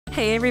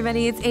Hey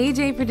everybody, it's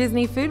AJ for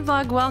Disney Food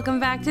Vlog. Welcome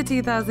back to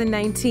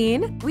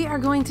 2019. We are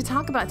going to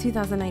talk about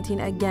 2019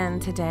 again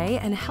today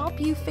and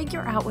help you figure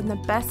out when the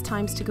best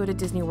times to go to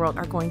Disney World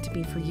are going to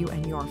be for you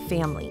and your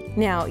family.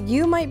 Now,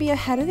 you might be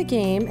ahead of the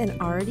game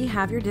and already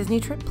have your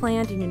Disney trip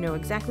planned and you know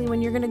exactly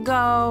when you're gonna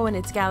go and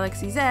it's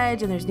Galaxy's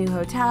Edge and there's new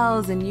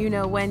hotels and you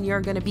know when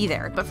you're gonna be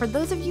there. But for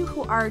those of you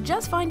who are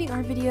just finding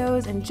our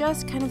videos and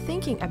just kind of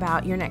thinking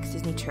about your next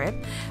Disney trip,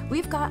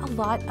 we've got a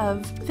lot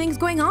of things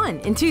going on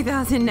in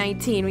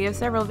 2019. We have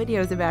several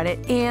videos about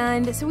it,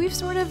 and so we've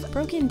sort of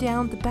broken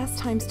down the best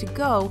times to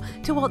go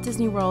to Walt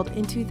Disney World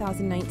in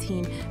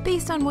 2019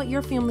 based on what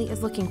your family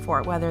is looking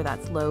for, whether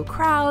that's low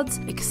crowds,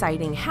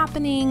 exciting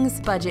happenings,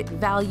 budget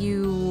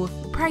value,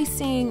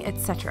 pricing,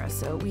 etc.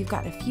 So we've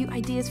got a few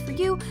ideas for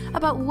you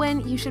about when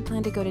you should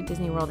plan to go to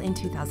Disney World in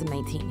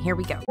 2019. Here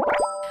we go.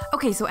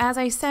 Okay, so as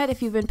I said,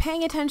 if you've been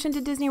paying attention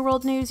to Disney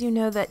World news, you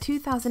know that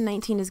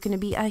 2019 is going to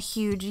be a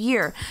huge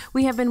year.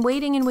 We have been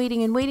waiting and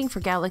waiting and waiting for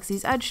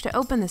Galaxy's Edge to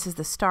open. This is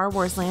the Star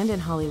Wars land in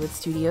Hollywood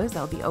Studios.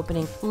 That'll be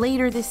opening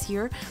later this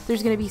year.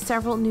 There's going to be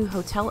several new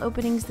hotel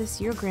openings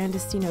this year. Grand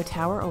Destino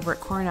Tower over at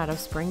Coronado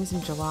Springs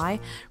in July.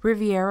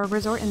 Riviera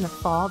Resort in the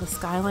fall. The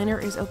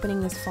Skyliner is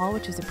opening this fall,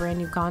 which is a brand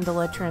new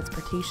gondola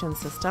transportation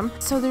system.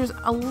 So there's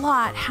a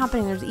lot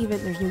happening.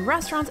 There's new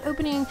restaurants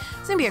opening.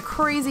 It's going to be a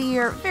crazy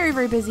year, very,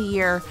 very busy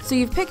year. So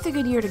you've picked a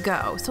good year to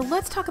go. So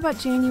let's talk about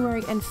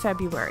January and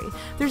February.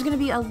 There's going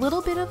to be a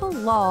little bit of a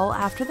lull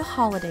after the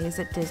holidays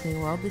at Disney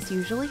World. This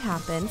usually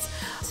happens.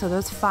 So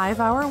those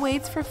 5-hour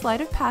waits for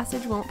Flight of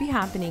Passage won't be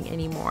happening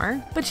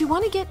anymore. But you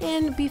want to get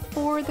in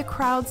before the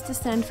crowds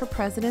descend for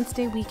President's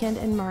Day weekend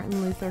and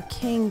Martin Luther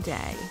King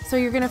Day. So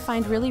you're going to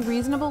find really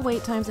reasonable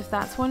wait times if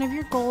that's one of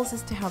your goals,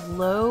 is to have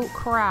low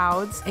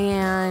crowds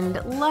and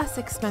less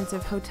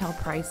expensive hotel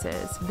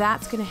prices.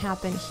 That's going to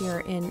happen here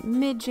in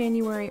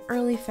mid-January,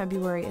 early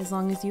February, as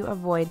long as you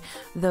avoid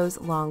those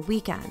long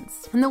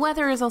weekends. And the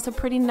weather is also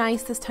pretty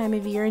nice this time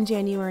of year in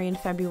January and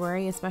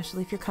February,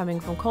 especially if you're coming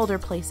from colder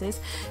places.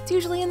 It's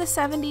usually in the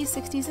 70s,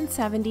 60s, and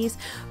 70s,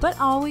 but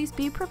always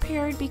be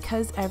prepared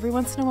because every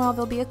once in a while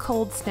there'll be a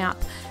cold snap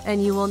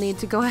and you will need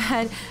to go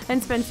ahead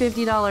and spend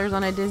 $50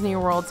 on a Disney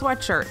World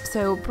sweatshirt.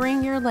 So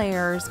bring your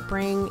layers,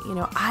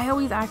 I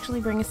always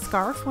actually bring a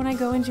scarf when I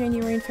go in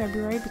January and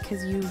February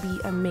because you'd be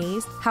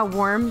amazed how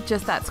warm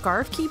just that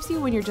scarf keeps you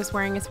when you're just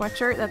wearing a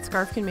sweatshirt. That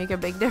scarf can make a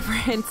big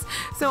difference.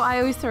 So I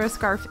always throw a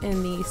scarf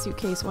in the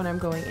suitcase when I'm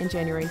going in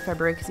January and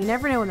February because you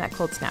never know when that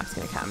cold snap's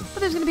going to come. But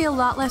there's going to be a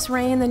lot less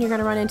rain than you're going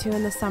to run into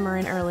in the summer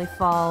and early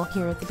fall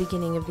here at the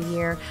beginning of the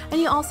year.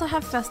 And you also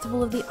have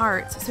Festival of the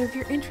Arts. So if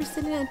you're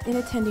interested in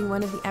attending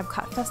one of the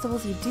Epcot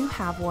festivals, you do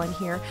have one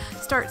here.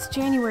 Starts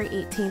January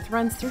 18th,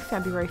 runs through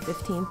February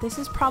 15th. This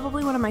is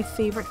probably one of my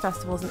favorite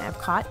festivals in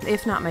Epcot,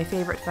 if not my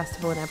favorite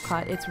festival in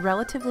Epcot. It's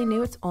relatively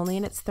new. It's only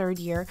in its third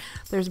year.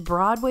 There's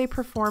Broadway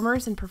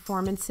performers and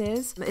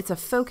performances. It's a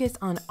focus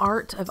on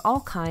art of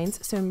all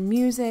kinds, so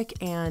music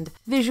and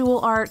visual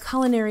art,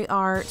 culinary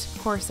art.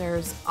 Of course,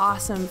 there's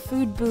awesome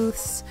food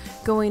booths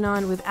going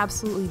on with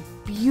absolutely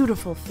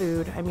beautiful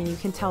food. I mean, you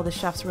can tell the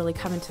chefs really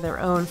come into their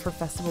own for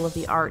Festival of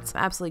the Arts.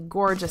 Absolutely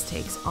gorgeous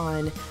takes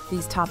on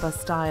these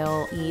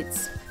tapas-style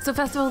eats. So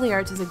Festival of the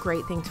Arts is a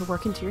great thing to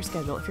work into your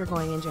schedule if you're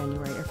going in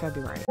January or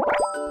February.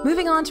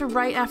 Moving on to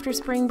right after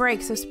spring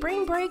break. So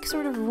spring break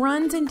sort of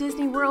runs in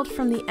Disney World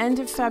from the end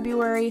of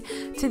February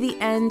to the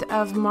end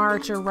of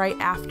March, or right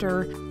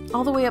after,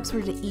 all the way up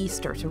sort of to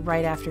Easter, to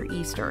right after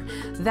Easter.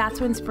 That's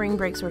when spring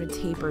break sort of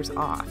tapers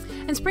off.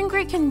 And spring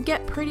break can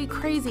get pretty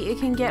crazy. It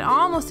can get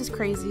almost as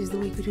crazy as the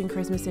week between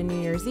Christmas and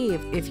New Year's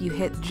Eve if you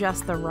hit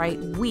just the right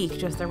week,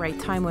 just the right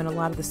time when a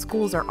lot of the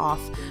schools are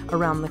off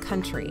around the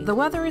country. The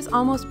weather is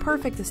almost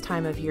perfect this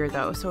time of year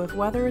though, so if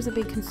weather is a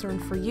big concern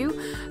for you,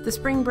 the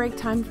spring break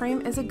time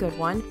frame is a good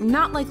one.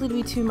 Not likely to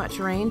be too much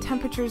rain.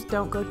 Temperatures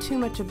don't go too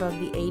much above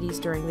the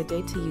 80s during the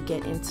day till you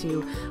get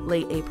into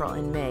late April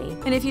and May.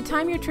 And if you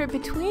time your trip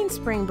between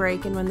spring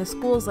break and when the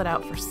schools let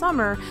out for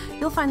summer,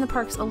 you'll find the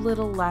parks a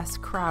little less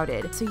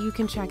crowded. So you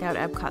can check out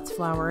Epcot's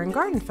Flower and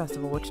Garden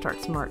Festival, which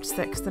starts March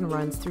 6th and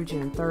runs through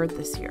June 3rd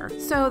this year.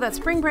 So that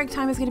spring break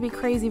time is going to be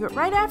crazy, but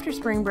right after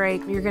spring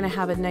break, you're going to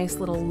have a nice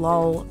little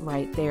lull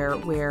right there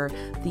where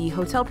the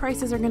hotel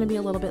prices are going to be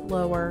a little bit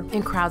lower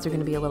and crowds are going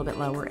to be a little bit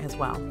lower as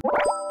well.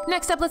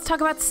 Next up, let's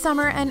talk about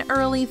summer and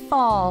early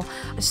fall.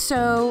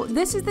 So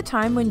this is the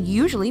time when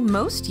usually,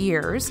 most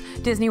years,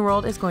 Disney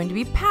World is going to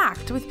be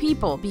packed with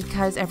people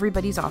because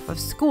everybody's off of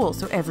school,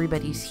 so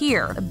everybody's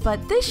here.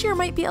 But this year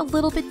might be a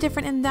little bit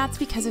different, and that's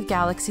because of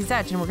Galaxy's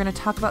Edge. And we're going to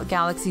talk about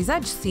Galaxy's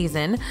Edge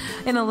season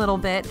in a little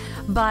bit.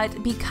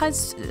 But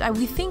because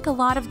we think a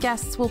lot of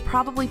guests will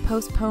probably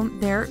postpone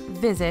their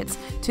visits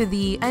to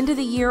the end of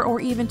the year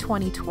or even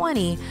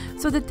 2020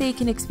 so that they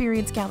can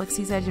experience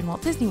Galaxy's Edge in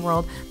Walt Disney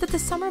World, that the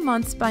summer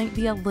months might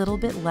be a little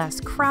bit less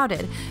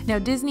crowded. Now,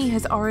 Disney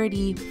has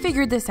already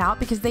figured this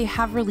out because they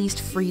have released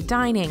free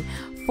dining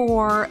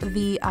for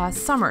the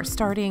summer,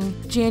 starting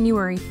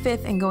January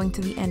 5th and going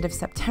to the end of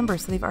September.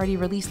 So they've already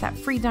released that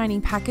free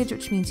dining package,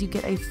 which means you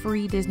get a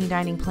free Disney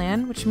dining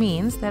plan, which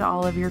means that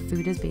all of your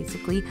food is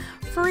basically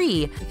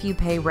free if you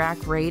pay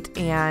rack rate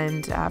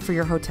and for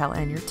your hotel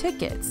and your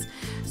tickets.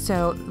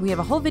 So we have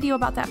a whole video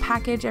about that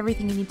package.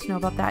 Everything you need to know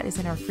about that is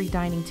in our free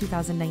dining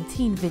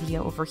 2019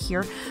 video over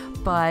here.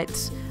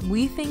 But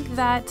we think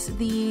that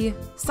the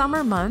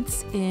summer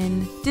months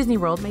in Disney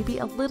World may be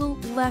a little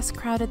less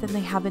crowded than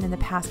they have been in the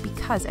past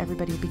because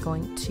everybody will be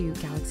going to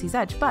Galaxy's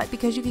Edge. But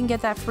because you can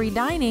get that free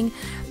dining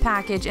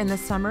package in the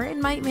summer, it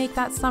might make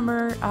that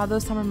summer,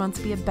 those summer months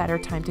be a better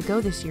time to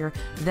go this year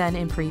than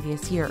in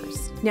previous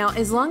years. Now,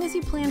 as long as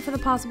you plan for the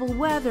possible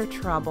weather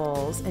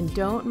troubles and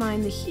don't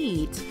mind the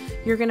heat,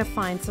 you're going to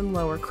find some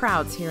lower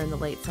crowds here in the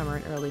late summer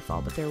and early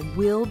fall, but there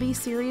will be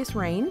serious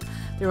rain.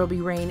 There will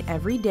be rain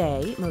every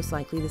day. Most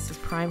likely this is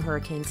prime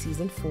hurricane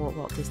season for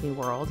Walt Disney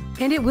World.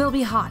 And it will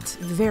be hot,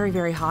 very,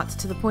 very hot,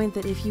 to the point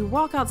that if you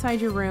walk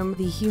outside your room,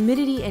 the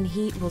humidity and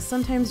heat will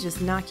sometimes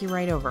just knock you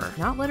right over.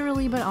 Not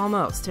literally, but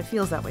almost. It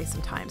feels that way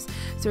sometimes.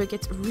 So it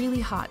gets really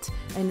hot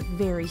and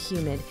very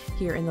humid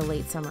here in the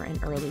late summer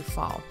and early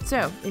fall.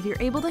 So if you're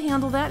able to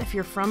handle that, if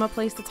you're from a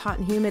place that's hot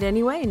and humid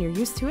anyway and you're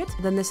used to it,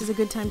 then this is a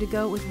good time to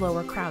go with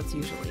lower crowds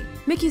usually.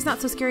 Mickey's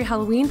Not So Scary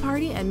Halloween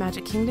Party at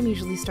Magic Kingdom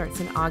usually starts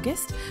in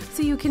August,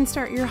 so you can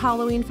start your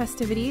Halloween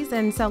festivities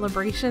and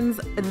celebrations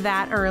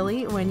that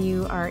early when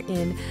you are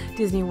in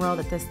Disney World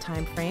at this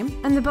time frame.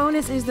 And the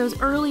bonus is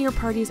those earlier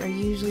parties are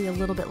usually a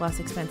little bit less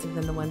expensive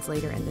than the ones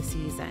later in the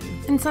season.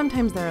 And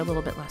sometimes they're a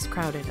little bit less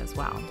crowded as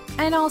well.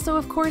 And also,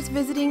 of course,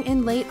 visiting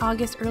in late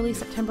August, early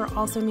September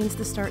also means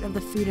the start of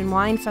the Food and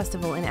Wine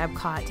Festival in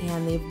Epcot,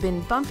 and they've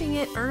been bumping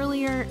it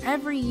earlier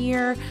every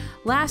year.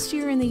 Last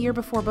year and the year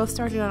before both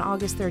started on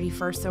August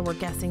 31st, so we're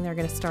guessing they're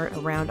going to start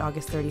around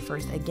August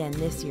 31st again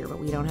this year, but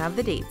we don't have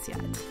the dates yet.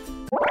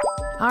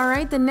 All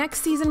right, the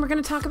next season we're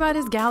going to talk about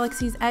is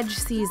Galaxy's Edge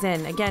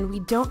season. Again,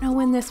 we don't know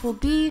when this will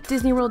be.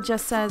 Disney World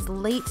just says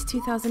late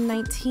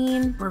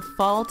 2019 or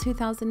fall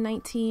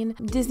 2019.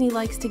 Disney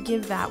likes to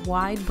give that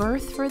wide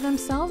berth for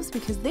themselves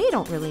because they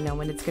don't really know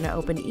when it's going to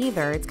open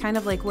either. It's kind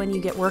of like when you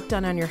get work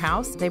done on your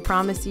house. They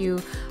promise you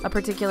a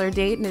particular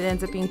date and it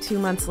ends up being 2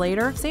 months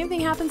later. Same thing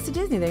happens to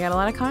Disney. They got a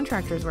lot of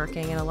contractors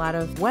working and a lot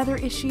of weather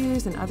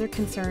issues and other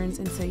concerns,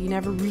 and so you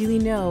never really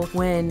know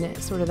when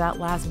sort of that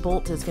last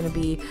bolt is going to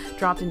be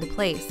dropped into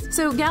place.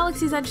 So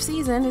Galaxy's Edge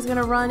season is going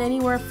to run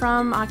anywhere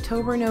from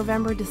October,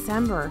 November,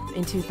 December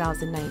in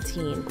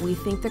 2019. We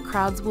think the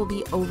crowds will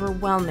be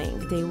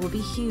overwhelming. They will be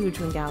huge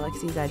when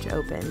Galaxy's Edge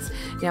opens.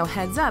 Now,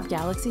 heads up,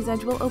 Galaxy's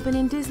Edge will open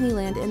in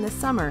Disneyland in the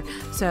summer,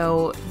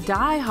 so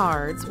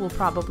diehards will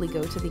probably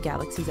go to the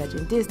Galaxy's Edge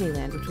in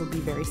Disneyland, which will be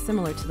very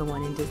similar to the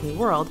one in Disney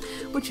World,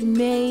 which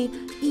may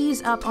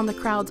ease up on the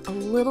crowds a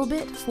little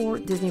bit for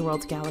Disney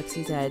World's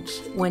Galaxy's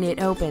Edge when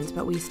it opens,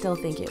 but we still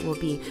think it will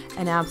be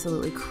an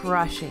absolutely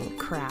crushing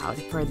crowd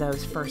for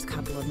those first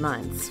couple of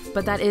months.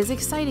 But that is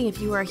exciting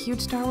if you are a huge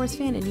Star Wars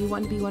fan and you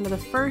want to be one of the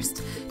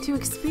first to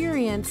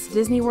experience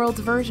Disney World's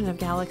version of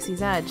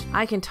Galaxy's Edge.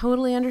 I can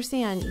totally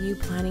understand you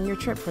planning your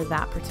trip for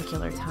that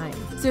particular time.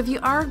 So if you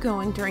are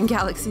going during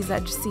Galaxy's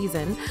Edge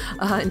season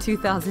in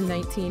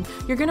 2019,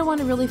 you're going to want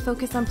to really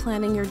focus on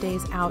planning your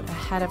days out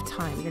ahead of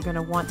time. You're going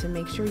to want to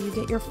make sure you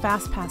get your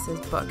fast passes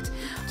booked.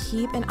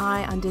 Keep an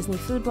eye on Disney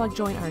Food Blog,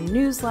 join our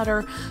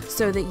newsletter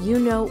so that you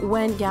know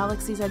when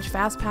Galaxy's Edge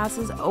fast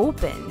passes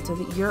open, so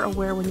that you're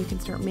aware when you can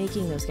start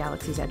making those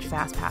Galaxy's Edge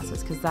fast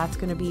passes, because that's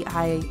going to be,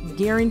 I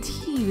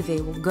guarantee you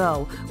they will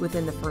go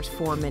within the first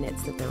 4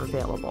 minutes that they're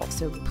available.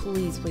 So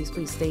please, please,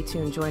 please stay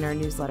tuned, join our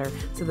newsletter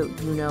so that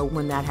you know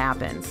when that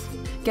happens.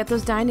 Get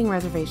those dining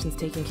reservations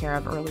taken care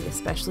of early,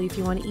 especially if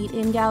you want to eat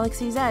in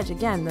Galaxy's Edge.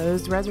 Again,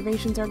 those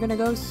reservations are going to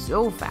go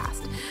so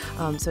fast.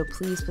 So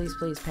please, please,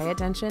 please pay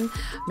attention.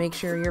 Make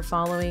sure you're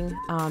following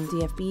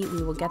DFB.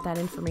 We will get that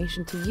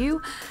information to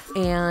you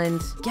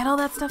and get all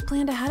that stuff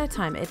planned ahead of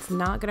time. It's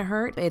not going to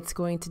hurt. It's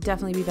going to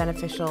definitely be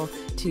beneficial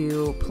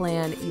to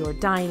plan your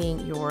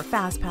dining, your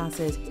fast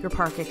passes, your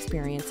park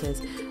experiences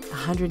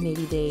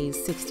 180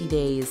 days, 60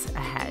 days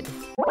ahead.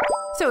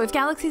 So if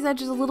Galaxy's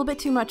Edge is a little bit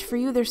too much for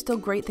you, there's still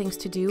great things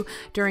to do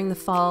during the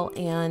fall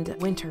and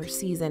winter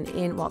season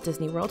in Walt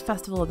Disney World.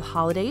 Festival of the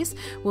Holidays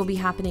will be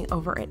happening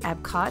over at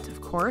Epcot, of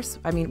course.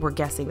 I mean, we're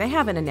guessing. They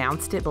haven't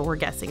announced it, but we're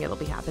guessing it'll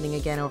be happening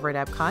again over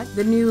at Epcot.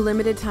 The new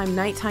limited time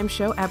nighttime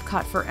show,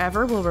 Epcot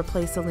Forever, will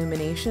replace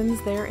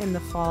Illuminations there in the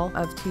fall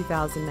of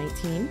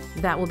 2019.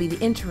 That will be the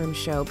interim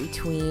show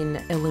between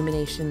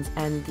Illuminations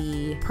and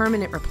the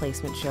permanent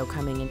replacement show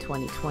coming in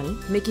 2020.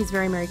 Mickey's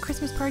Very Merry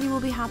Christmas Party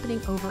will be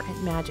happening over at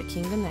Magic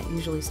Kingdom Kingdom. That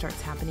usually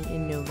starts happening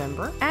in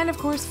November. And of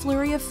course,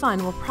 Flurry of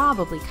Fun will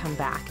probably come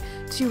back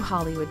to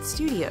Hollywood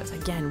Studios.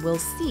 Again, we'll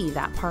see.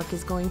 That park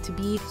is going to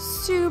be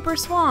super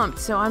swamped,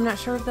 so I'm not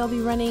sure if they'll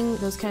be running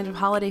those kinds of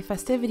holiday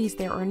festivities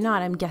there or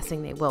not. I'm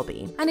guessing they will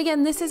be. And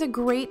again, this is a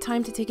great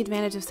time to take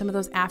advantage of some of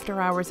those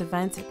after-hours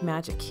events at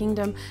Magic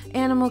Kingdom,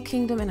 Animal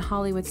Kingdom, and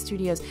Hollywood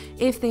Studios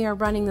if they are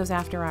running those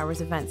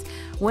after-hours events.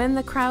 When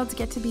the crowds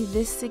get to be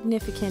this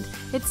significant,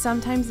 it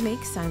sometimes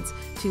makes sense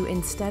to,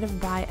 instead of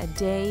buy a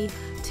day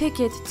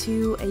ticket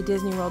to a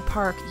Disney World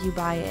park, you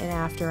buy an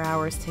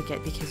after-hours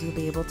ticket, because you'll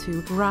be able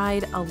to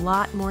ride a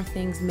lot more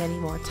things many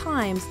more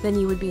times than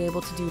you would be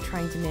able to do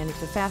trying to manage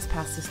the Fast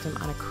Pass system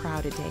on a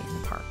crowded day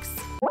in the parks.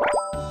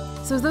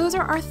 So those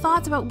are our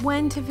thoughts about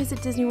when to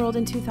visit Disney World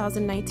in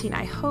 2019.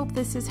 I hope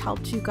this has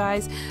helped you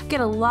guys.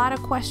 Get a lot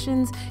of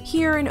questions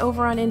here and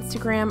over on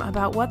Instagram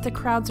about what the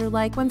crowds are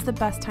like, when's the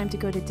best time to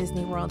go to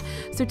Disney World.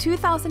 So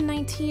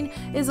 2019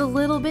 is a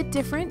little bit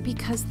different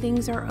because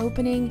things are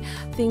opening,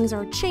 things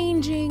are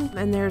changing,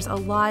 and there's a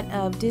lot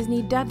of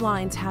Disney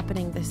deadlines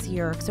happening this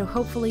year. So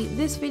hopefully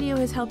this video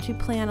has helped you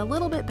plan a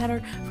little bit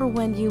better for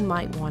when you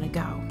might want to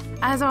go.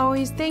 As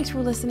always, thanks for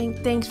listening,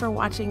 thanks for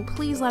watching.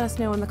 Please let us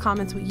know in the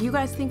comments what you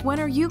guys think. When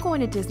are you going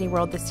to Disney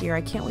World this year?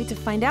 I can't wait to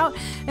find out,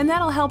 and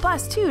that'll help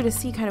us too to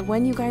see kind of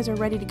when you guys are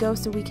ready to go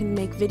so we can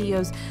make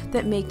videos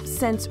that make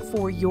sense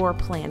for your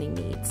planning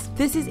needs.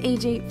 This is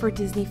AJ for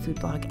Disney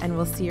Food Blog, and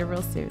we'll see you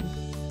real soon.